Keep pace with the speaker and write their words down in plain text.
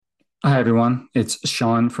Hi, everyone. It's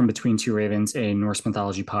Sean from Between Two Ravens, a Norse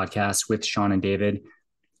mythology podcast with Sean and David.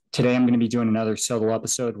 Today, I'm going to be doing another solo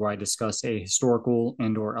episode where I discuss a historical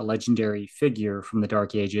and/or a legendary figure from the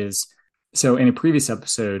Dark Ages. So, in a previous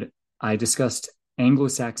episode, I discussed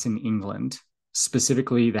Anglo-Saxon England,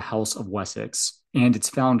 specifically the House of Wessex, and its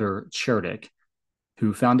founder, Cerdic,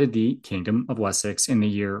 who founded the Kingdom of Wessex in the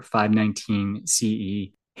year 519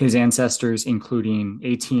 CE. His ancestors, including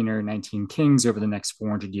 18 or 19 kings over the next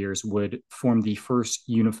 400 years, would form the first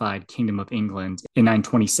unified Kingdom of England in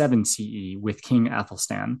 927 CE with King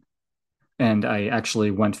Athelstan. And I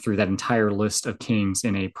actually went through that entire list of kings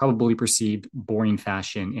in a probably perceived boring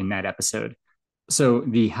fashion in that episode. So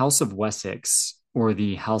the House of Wessex, or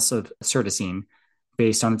the House of Cerdesin,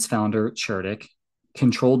 based on its founder, Cerdic,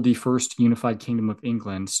 controlled the first unified kingdom of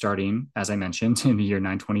England starting, as I mentioned, in the year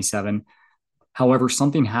 927. However,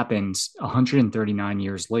 something happened 139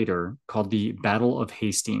 years later called the Battle of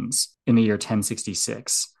Hastings in the year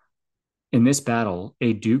 1066. In this battle,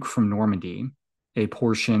 a duke from Normandy, a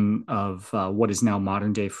portion of what is now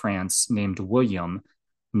modern day France, named William,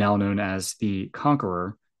 now known as the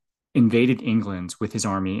Conqueror, invaded England with his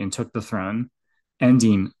army and took the throne,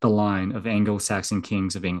 ending the line of Anglo Saxon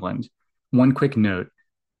kings of England. One quick note: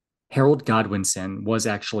 Harold Godwinson was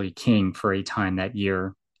actually king for a time that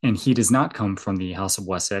year, and he does not come from the House of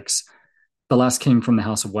Wessex. The last king from the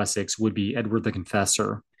House of Wessex would be Edward the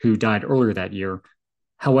Confessor, who died earlier that year.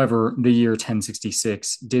 However, the year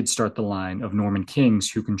 1066 did start the line of Norman kings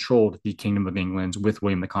who controlled the Kingdom of England with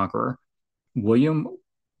William the Conqueror. William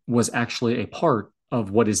was actually a part of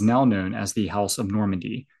what is now known as the House of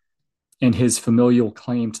Normandy, and his familial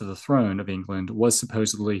claim to the throne of England was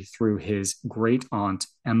supposedly through his great aunt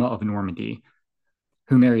Emma of Normandy,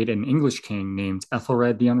 who married an English king named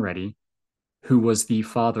Ethelred the Unready, who was the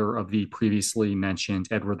father of the previously mentioned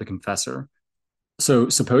Edward the Confessor. So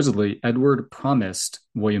supposedly, Edward promised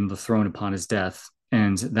William the throne upon his death,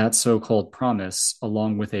 and that so-called promise,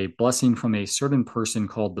 along with a blessing from a certain person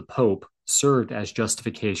called the Pope, served as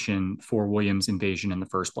justification for William's invasion in the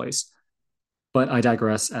first place. But I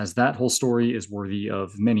digress, as that whole story is worthy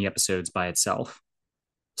of many episodes by itself.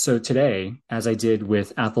 So today, as I did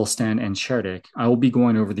with Athelstan and Cerdic, I will be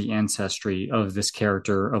going over the ancestry of this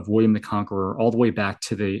character of William the Conqueror all the way back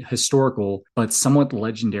to the historical but somewhat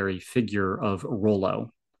legendary figure of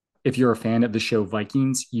Rollo. If you're a fan of the show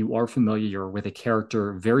Vikings, you are familiar with a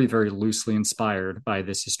character very, very loosely inspired by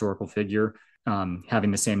this historical figure,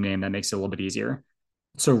 having the same name that makes it a little bit easier.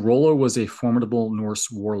 So Rollo was a formidable Norse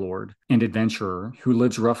warlord and adventurer who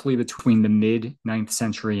lived roughly between the mid 9th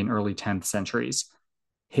century and early 10th centuries.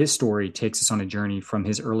 His story takes us on a journey from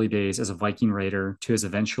his early days as a Viking raider to his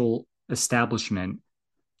eventual establishment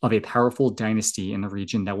of a powerful dynasty in the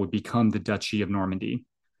region that would become the Duchy of Normandy.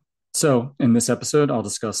 So, in this episode, I'll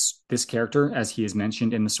discuss this character as he is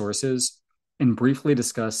mentioned in the sources and briefly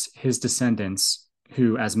discuss his descendants,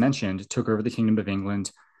 who, as mentioned, took over the Kingdom of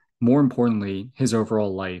England. More importantly, his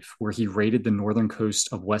overall life, where he raided the northern coast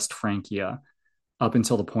of West Francia up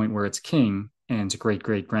until the point where its king and great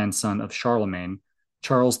great grandson of Charlemagne,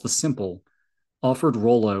 Charles the Simple, offered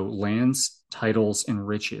Rollo lands, titles, and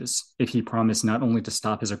riches if he promised not only to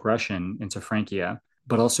stop his aggression into Francia,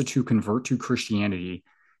 but also to convert to Christianity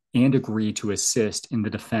and agree to assist in the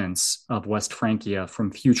defense of West Francia from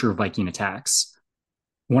future Viking attacks.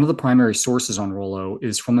 One of the primary sources on Rollo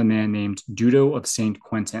is from a man named Dudo of St.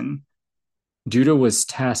 Quentin. Dudo was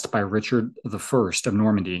tasked by Richard I of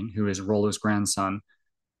Normandy, who is Rollo's grandson,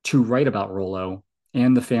 to write about Rollo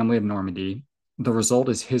and the family of Normandy. The result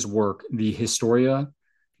is his work, the Historia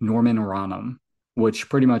Normanorum, which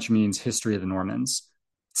pretty much means History of the Normans.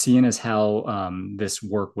 Seeing as how this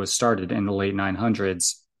work was started in the late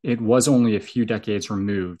 900s, it was only a few decades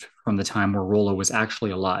removed from the time where Rollo was actually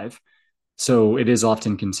alive. So it is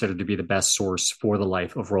often considered to be the best source for the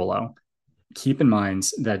life of Rollo. Keep in mind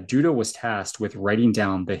that Dudo was tasked with writing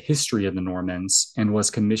down the history of the Normans and was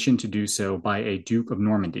commissioned to do so by a Duke of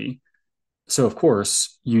Normandy. So, of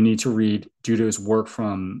course, you need to read Dudo's work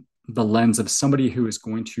from the lens of somebody who is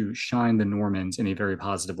going to shine the Normans in a very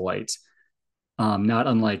positive light. Not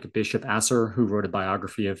unlike Bishop Asser, who wrote a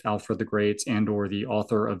biography of Alfred the Great, and or the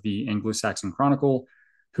author of the Anglo-Saxon Chronicle,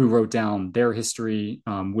 who wrote down their history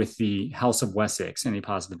with the House of Wessex in a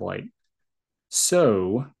positive light.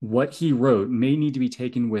 So, what he wrote may need to be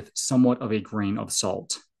taken with somewhat of a grain of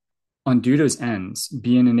salt. On Dudo's ends,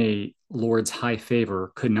 being in a lord's high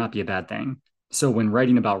favor could not be a bad thing. So, when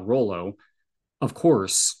writing about Rollo, of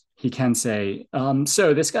course, he can say,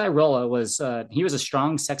 so this guy Rollo he was a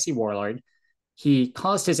strong, sexy warlord. He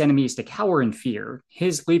caused his enemies to cower in fear.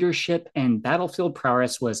 His leadership and battlefield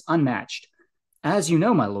prowess was unmatched. As you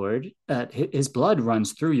know, my lord, his blood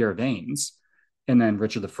runs through your veins. And then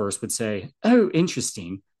Richard the First would say, Oh,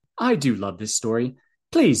 interesting. I do love this story.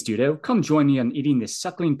 Please, Dudo, come join me on eating this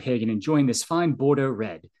suckling pig and enjoying this fine Bordeaux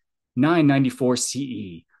red. 994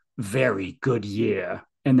 CE. Very good year.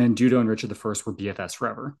 And then Dudo and Richard the First were BFS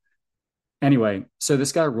forever. Anyway, so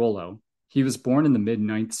this guy Rollo, he was born in the mid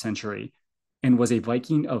 9th century and was a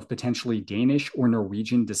Viking of potentially Danish or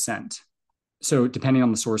Norwegian descent. So, depending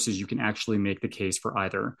on the sources, you can actually make the case for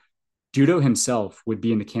either. Dudo himself would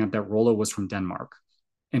be in the camp that Rollo was from Denmark,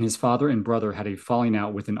 and his father and brother had a falling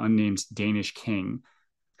out with an unnamed Danish king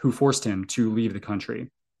who forced him to leave the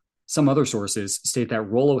country. Some other sources state that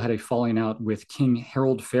Rollo had a falling out with King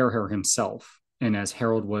Harald Fairhair himself, and as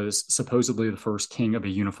Harald was supposedly the first king of a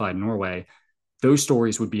unified Norway, those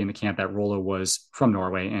stories would be in the camp that Rollo was from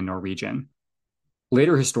Norway and Norwegian.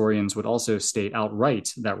 Later historians would also state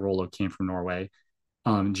outright that Rollo came from Norway,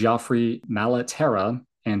 Geoffrey Malaterra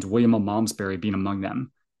and William of Malmesbury being among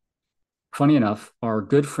them. Funny enough, our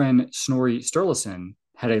good friend Snorri Sturluson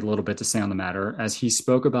had a little bit to say on the matter as he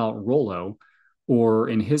spoke about Rollo, or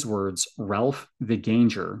in his words, Ralph the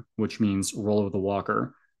Ganger, which means Rollo the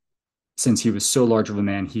Walker, since he was so large of a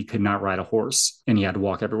man he could not ride a horse and he had to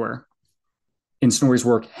walk everywhere. In Snorri's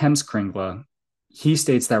work Heimskringla, he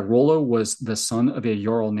states that Rollo was the son of a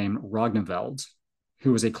Jarl named Ragnvald,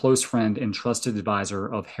 who was a close friend and trusted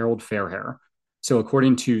advisor of Harald Fairhair. So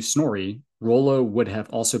according to Snorri, Rollo would have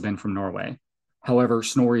also been from Norway. However,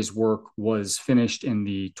 Snorri's work was finished in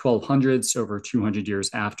the 1200s, over 200 years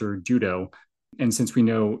after Dudo. And since we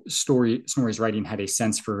know Snorri's writing had a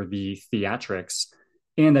sense for the theatrics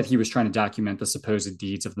and that he was trying to document the supposed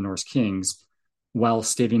deeds of the Norse kings, while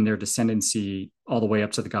stating their descendancy all the way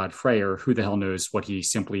up to the god Freyr, who the hell knows what he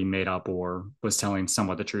simply made up or was telling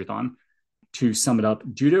somewhat the truth on. To sum it up,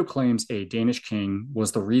 Dudo claims a Danish king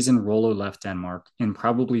was the reason Rollo left Denmark and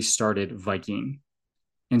probably started Viking.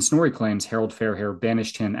 And Snorri claims Harald Fairhair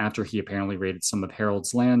banished him after he apparently raided some of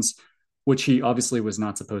Harald's lands, which he obviously was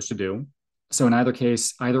not supposed to do. So in either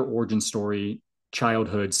case, either origin story,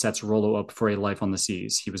 childhood sets Rollo up for a life on the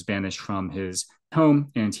seas. He was banished from his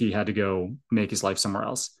home and he had to go make his life somewhere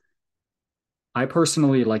else. I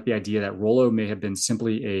personally like the idea that Rollo may have been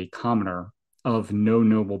simply a commoner of no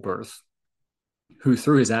noble birth, who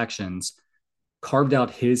through his actions carved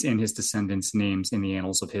out his and his descendants' names in the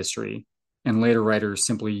annals of history. And later writers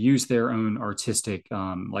simply used their own artistic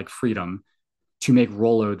freedom to make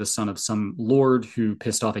Rollo the son of some lord who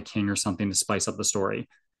pissed off a king or something to spice up the story.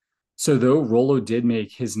 So though Rollo did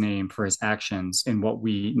make his name for his actions in what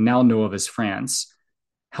we now know of as France,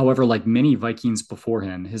 however, like many Vikings before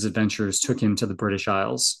him, his adventures took him to the British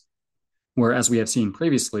Isles, where, as we have seen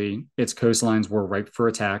previously, its coastlines were ripe for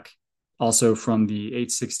attack. Also, from the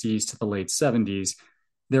 860s to the late 70s,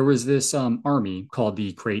 there was this army called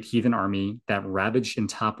the Great Heathen Army that ravaged and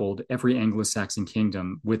toppled every Anglo-Saxon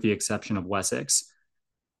kingdom with the exception of Wessex.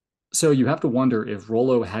 So you have to wonder if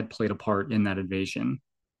Rollo had played a part in that invasion,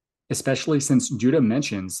 especially since Judah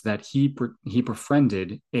mentions that he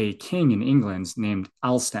befriended a king in England named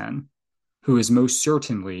Alstan, who is most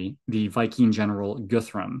certainly the Viking general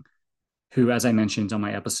Guthrum, who, as I mentioned on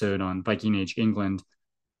my episode on Viking Age England,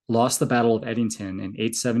 lost the Battle of Edington in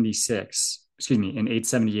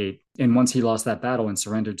 878. And once he lost that battle and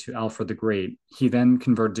surrendered to Alfred the Great, he then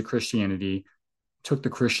converted to Christianity, took the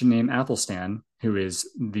Christian name Athelstan, who is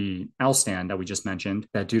the Alstan that we just mentioned,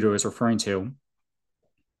 that Dudo is referring to.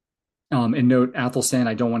 And note, Athelstan,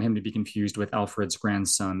 I don't want him to be confused with Alfred's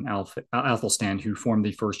grandson, Athelstan, who formed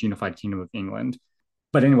the first unified kingdom of England.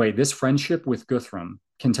 But anyway, this friendship with Guthrum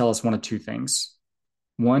can tell us one of two things.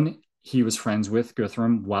 One, he was friends with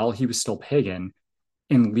Guthrum while he was still pagan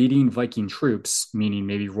and leading Viking troops, meaning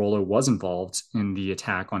maybe Rollo was involved in the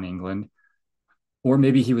attack on England, or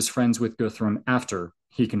maybe he was friends with Guthrum after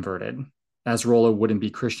he converted, as Rollo wouldn't be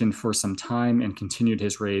Christian for some time and continued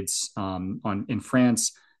his raids in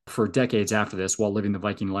France for decades after this while living the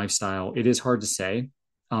Viking lifestyle. It is hard to say.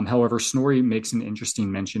 However, Snorri makes an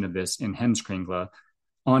interesting mention of this in Heimskringla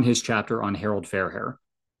on his chapter on Harald Fairhair.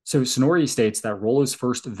 So Snorri states that Rollo's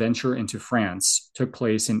first venture into France took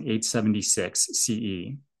place in 876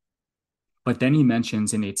 CE. But then he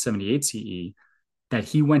mentions in 878 CE that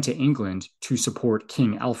he went to England to support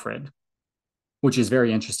King Alfred, which is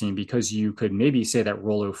very interesting because you could maybe say that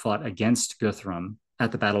Rollo fought against Guthrum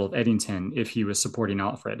at the Battle of Edington if he was supporting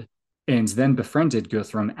Alfred, and then befriended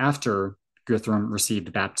Guthrum after Guthrum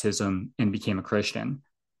received baptism and became a Christian.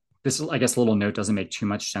 This, I guess, little note doesn't make too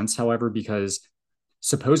much sense, however, because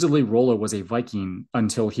supposedly Rollo was a Viking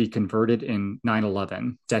until he converted in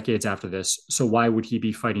 911, decades after this. So why would he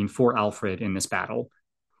be fighting for Alfred in this battle?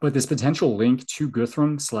 But this potential link to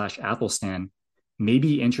Guthrum slash Athelstan may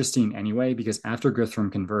be interesting anyway, because after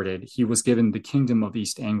Guthrum converted, he was given the kingdom of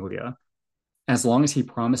East Anglia, as long as he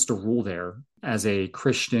promised to rule there as a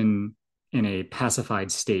Christian in a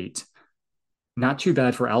pacified state. Not too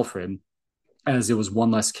bad for Alfred, as it was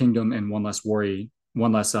one less kingdom and one less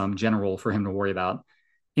general for him to worry about.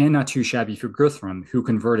 And not too shabby for Guthrum, who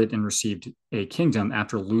converted and received a kingdom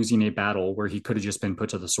after losing a battle where he could have just been put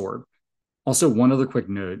to the sword. Also, one other quick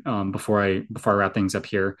note before I wrap things up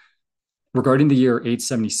here regarding the year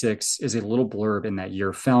 876 is a little blurb in that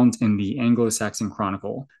year found in the Anglo-Saxon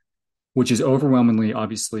Chronicle, which is overwhelmingly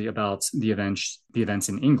obviously about the events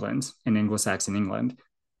in England, in Anglo-Saxon England.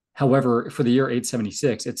 However, for the year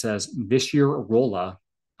 876, it says, this year Rolla,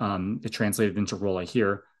 it translated into Rolla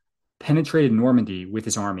here, penetrated Normandy with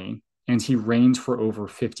his army, and he reigned for over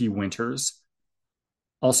 50 winters.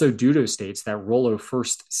 Also, Dudo states that Rollo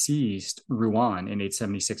first seized Rouen in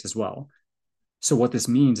 876 as well. So what this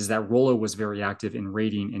means is that Rollo was very active in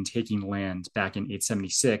raiding and taking land back in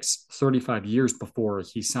 876, 35 years before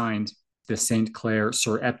he signed the St. Clair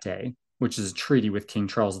sur Epte, which is a treaty with King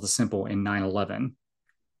Charles the Simple in 911,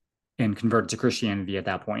 and converted to Christianity at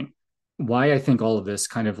that point. Why I think all of this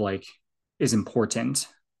kind of like is important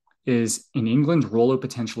is in England, Rollo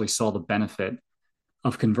potentially saw the benefit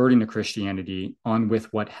of converting to Christianity on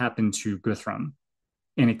with what happened to Guthrum.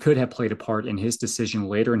 And it could have played a part in his decision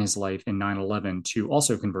later in his life in 911 to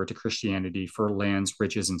also convert to Christianity for lands,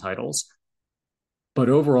 riches, and titles. But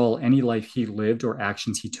overall, any life he lived or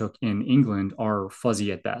actions he took in England are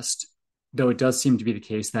fuzzy at best, though it does seem to be the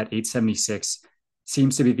case that 876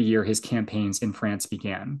 seems to be the year his campaigns in France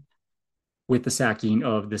began, with the sacking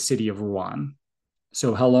of the city of Rouen.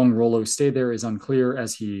 So how long Rollo stayed there is unclear,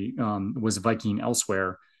 as he was Viking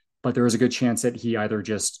elsewhere, but there is a good chance that he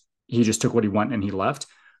just took what he wanted and he left,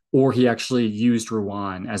 or he actually used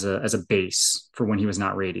Rouen as a base for when he was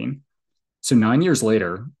not raiding. So 9 years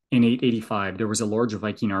later, in 885, there was a large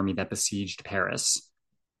Viking army that besieged Paris,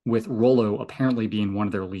 with Rollo apparently being one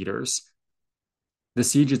of their leaders. The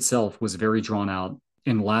siege itself was very drawn out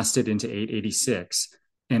and lasted into 886,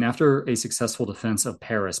 and after a successful defense of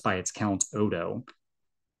Paris by its Count Odo,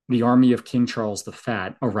 the army of King Charles the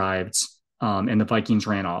Fat arrived, and the Vikings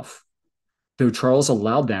ran off, though Charles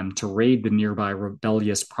allowed them to raid the nearby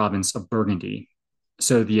rebellious province of Burgundy.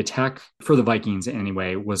 So the attack for the Vikings,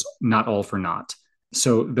 anyway, was not all for naught.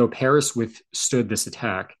 So though Paris withstood this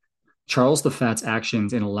attack, Charles the Fat's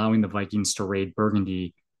actions in allowing the Vikings to raid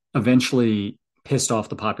Burgundy eventually pissed off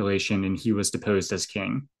the population, and he was deposed as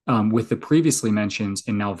king, with the previously mentioned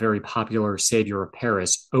and now very popular savior of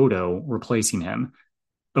Paris, Odo, replacing him.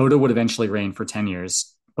 Odo would eventually reign for 10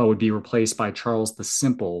 years, but would be replaced by Charles the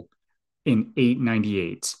Simple in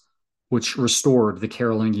 898, which restored the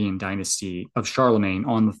Carolingian dynasty of Charlemagne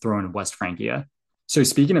on the throne of West Francia. So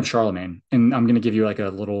speaking of Charlemagne, and I'm going to give you like a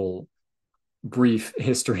little brief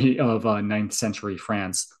history of 9th century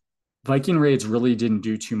France, Viking raids really didn't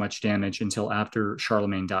do too much damage until after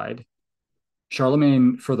Charlemagne died.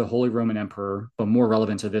 Charlemagne, for the Holy Roman Emperor, but more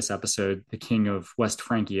relevant to this episode, the king of West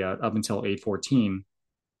Francia up until 814,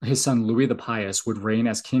 his son Louis the Pious would reign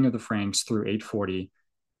as king of the Franks through 840.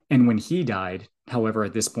 And when he died, however,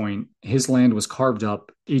 at this point, his land was carved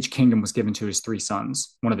up. Each kingdom was given to his three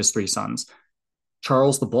sons, one of his three sons.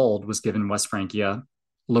 Charles the Bald was given West Francia,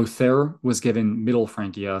 Lothair was given Middle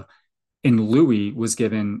Francia, and Louis was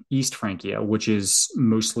given East Francia, which is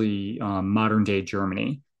mostly modern-day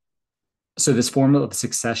Germany. So this form of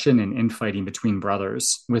succession and infighting between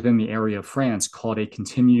brothers within the area of France caused a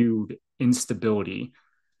continued instability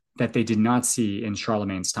that they did not see in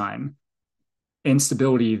Charlemagne's time.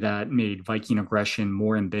 Instability that made Viking aggression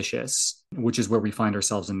more ambitious, which is where we find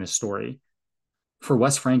ourselves in this story. For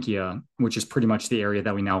West Francia, which is pretty much the area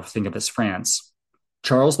that we now think of as France,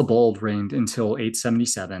 Charles the Bald reigned until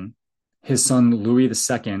 877. His son Louis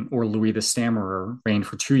II, or Louis the Stammerer, reigned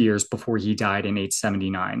for 2 years before he died in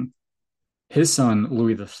 879. His son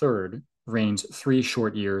Louis III reigned 3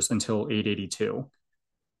 short years until 882.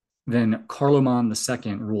 Then Carloman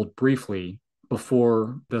II ruled briefly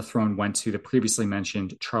before the throne went to the previously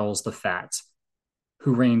mentioned Charles the Fat,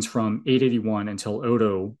 who reigns from 881 until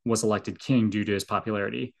Odo was elected king due to his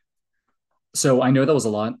popularity. So I know that was a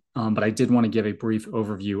lot, but I did want to give a brief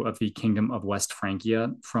overview of the Kingdom of West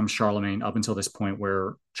Francia from Charlemagne up until this point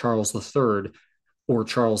where Charles III, or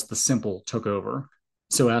Charles the Simple, took over.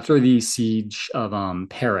 So after the siege of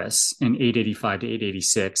Paris in 885 to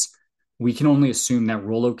 886, we can only assume that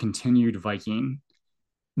Rollo continued Viking.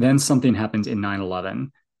 Then something happened in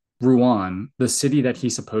 911. Rouen, the city that he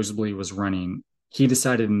supposedly was running, he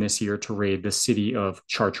decided in this year to raid the city of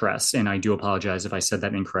Chartres, and I do apologize if I said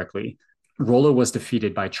that incorrectly. Rollo was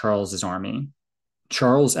defeated by Charles's army.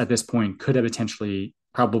 Charles, at this point, could have potentially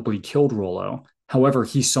probably killed Rollo. However,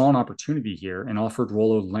 he saw an opportunity here and offered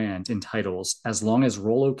Rollo land and titles as long as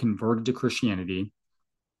Rollo converted to Christianity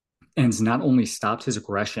and not only stopped his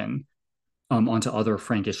aggression onto other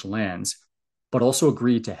Frankish lands, but also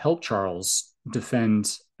agreed to help Charles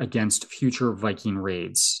defend against future Viking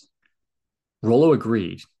raids. Rollo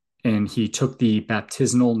agreed, and he took the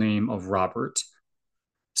baptismal name of Robert.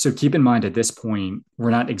 So keep in mind at this point,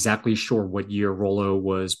 we're not exactly sure what year Rollo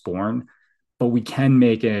was born, but we can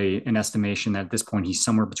make an estimation that at this point he's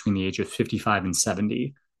somewhere between the age of 55 and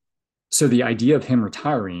 70. So the idea of him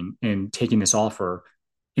retiring and taking this offer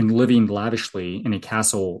and living lavishly in a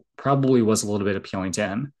castle probably was a little bit appealing to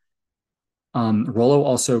him. Rollo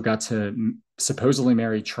also got to supposedly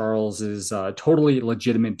marry Charles's totally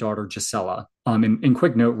legitimate daughter, Gisela. In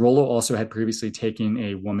quick note, Rollo also had previously taken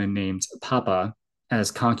a woman named Papa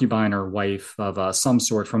as concubine or wife of some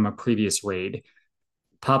sort from a previous raid.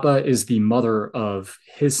 Papa is the mother of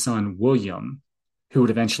his son, William, who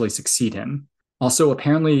would eventually succeed him. Also,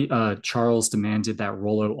 apparently, Charles demanded that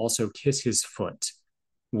Rollo also kiss his foot,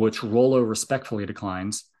 which Rollo respectfully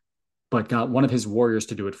declines, but got one of his warriors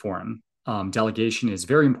to do it for him. Delegation is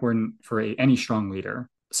very important for any strong leader.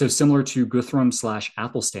 So similar to Guthrum /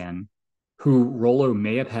 Athelstan, who Rollo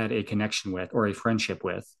may have had a connection with or a friendship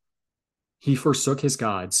with, he forsook his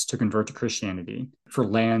gods to convert to Christianity for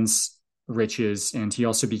lands, riches, and he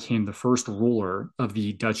also became the first ruler of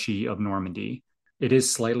the Duchy of Normandy. It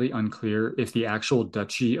is slightly unclear if the actual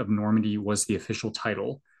Duchy of Normandy was the official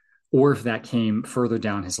title or if that came further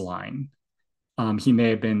down his line. He may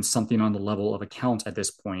have been something on the level of a count at this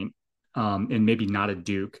point, and maybe not a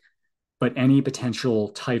duke, but any potential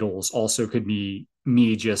titles also could be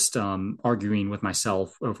me just arguing with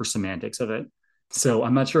myself over semantics of it. So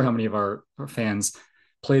I'm not sure how many of our fans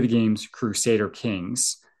play the games Crusader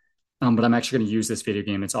Kings, but I'm actually going to use this video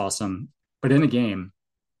game. It's awesome. But in a game,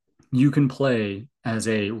 you can play as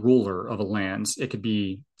a ruler of a land. You could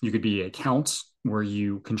be a count where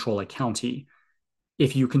you control a county.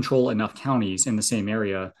 If you control enough counties in the same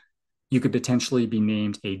area, you could potentially be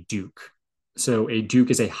named a duke. So a duke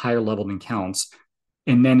is a higher level than counts.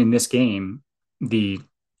 And then in this game, the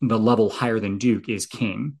level higher than duke is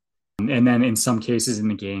king. And then in some cases in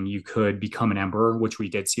the game, you could become an emperor, which we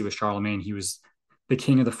did see with Charlemagne. He was the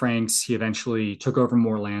king of the Franks. He eventually took over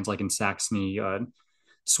more lands like in Saxony,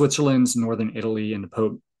 Switzerland's northern Italy, and the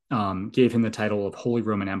Pope gave him the title of Holy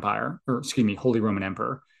Roman Empire, or excuse me, Holy Roman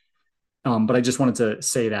Emperor. But I just wanted to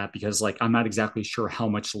say that because I'm not exactly sure how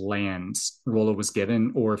much land Rollo was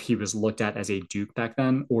given or if he was looked at as a duke back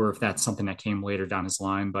then or if that's something that came later down his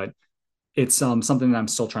line. But it's something that I'm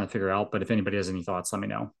still trying to figure out. But if anybody has any thoughts, let me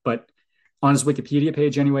know. But on his Wikipedia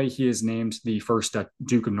page anyway, he is named the first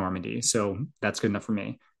Duke of Normandy. So that's good enough for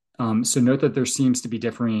me. So note that there seems to be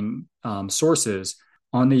differing sources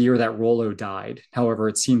on the year that Rollo died. However,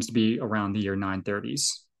 it seems to be around the year 930s.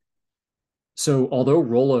 So although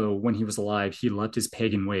Rollo, when he was alive, he left his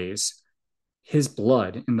pagan ways, his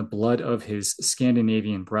blood and the blood of his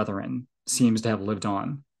Scandinavian brethren seems to have lived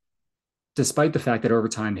on. Despite the fact that over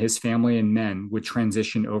time his family and men would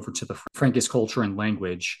transition over to the Frankish culture and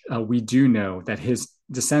language, we do know that his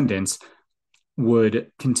descendants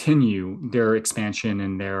would continue their expansion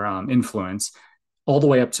and their influence all the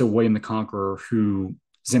way up to William the Conqueror, whose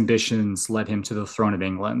ambitions led him to the throne of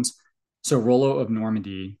England. So Rollo of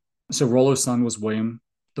Normandy. So Rollo's son was William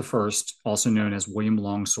the First, also known as William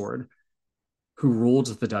Longsword, who ruled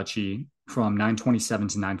the duchy from 927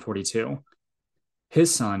 to 942.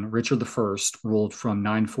 His son, Richard the First, ruled from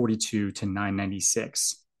 942 to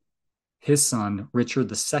 996. His son, Richard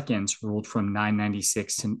the Second, ruled from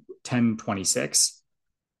 996 to 1026.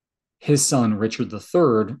 His son, Richard the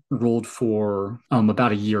Third, ruled for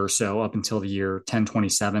about a year or so, up until the year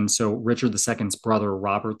 1027. So Richard the Second's brother,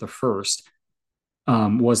 Robert the First,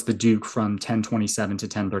 was the Duke from 1027 to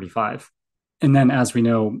 1035. And then, as we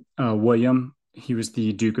know, William, he was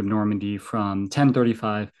the Duke of Normandy from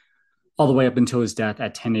 1035 all the way up until his death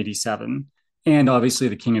at 1087. And obviously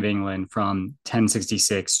the King of England from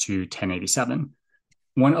 1066 to 1087.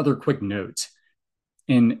 One other quick note.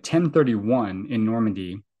 In 1031 in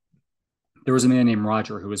Normandy, there was a man named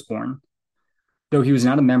Roger who was born. Though he was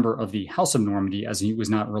not a member of the House of Normandy, as he was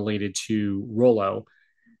not related to Rollo,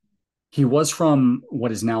 he was from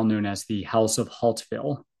what is now known as the House of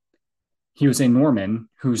Hauteville. He was a Norman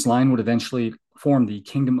whose line would eventually form the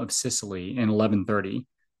Kingdom of Sicily in 1130.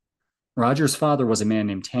 Roger's father was a man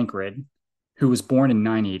named Tancred, who was born in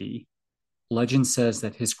 980. legend says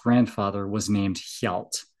that his grandfather was named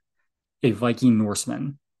Hjalt, a Viking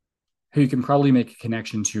Norseman, who you can probably make a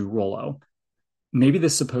connection to Rollo. Maybe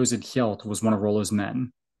this supposed Hjalt was one of Rollo's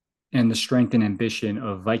men, and the strength and ambition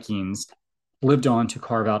of Vikings lived on to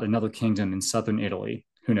carve out another kingdom in southern Italy.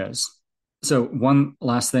 Who knows? So, one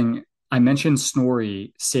last thing. I mentioned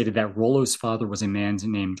Snorri stated that Rollo's father was a man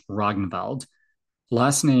named Ragnvald,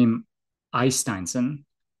 last name Eysteinson.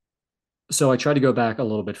 So, I tried to go back a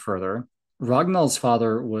little bit further. Ragnvald's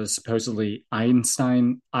father was supposedly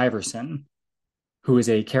Einstein Iverson, who is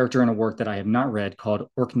a character in a work that I have not read called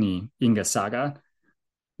Orkney Inga Saga,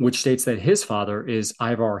 which states that his father is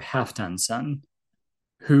Ivar Halfdan's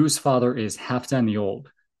whose father is Halfdan the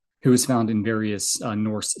Old, who is found in various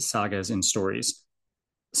Norse sagas and stories.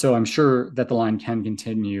 So I'm sure that the line can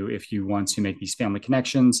continue if you want to make these family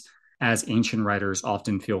connections, as ancient writers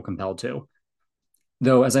often feel compelled to.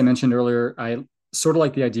 Though, as I mentioned earlier, I sort of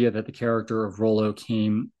like the idea that the character of Rollo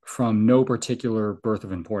came from no particular birth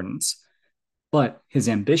of importance, but his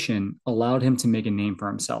ambition allowed him to make a name for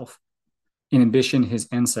himself, an ambition his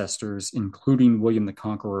ancestors, including William the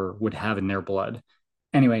Conqueror, would have in their blood.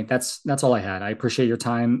 Anyway, that's all I had. I appreciate your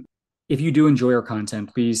time. If you do enjoy our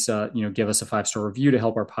content, please give us a 5-star review to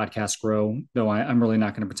help our podcast grow. Though I'm really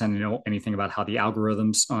not going to pretend to know anything about how the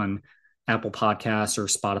algorithms on Apple Podcasts or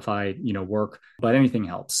Spotify work, but anything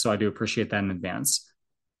helps. So I do appreciate that in advance.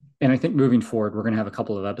 And I think moving forward, we're going to have a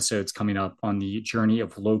couple of episodes coming up on the journey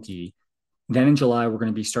of Loki. Then in July, we're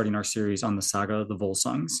going to be starting our series on the saga of the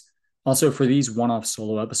Volsungs. Also, for these one-off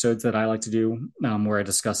solo episodes that I like to do, where I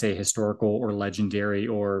discuss a historical or legendary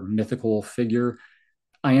or mythical figure,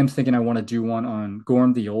 I am thinking I want to do one on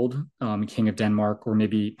Gorm the Old, King of Denmark, or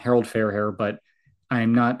maybe Harold Fairhair, but I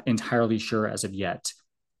am not entirely sure as of yet.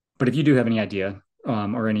 But if you do have any idea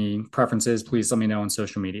or any preferences, please let me know on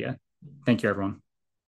social media. Thank you, everyone.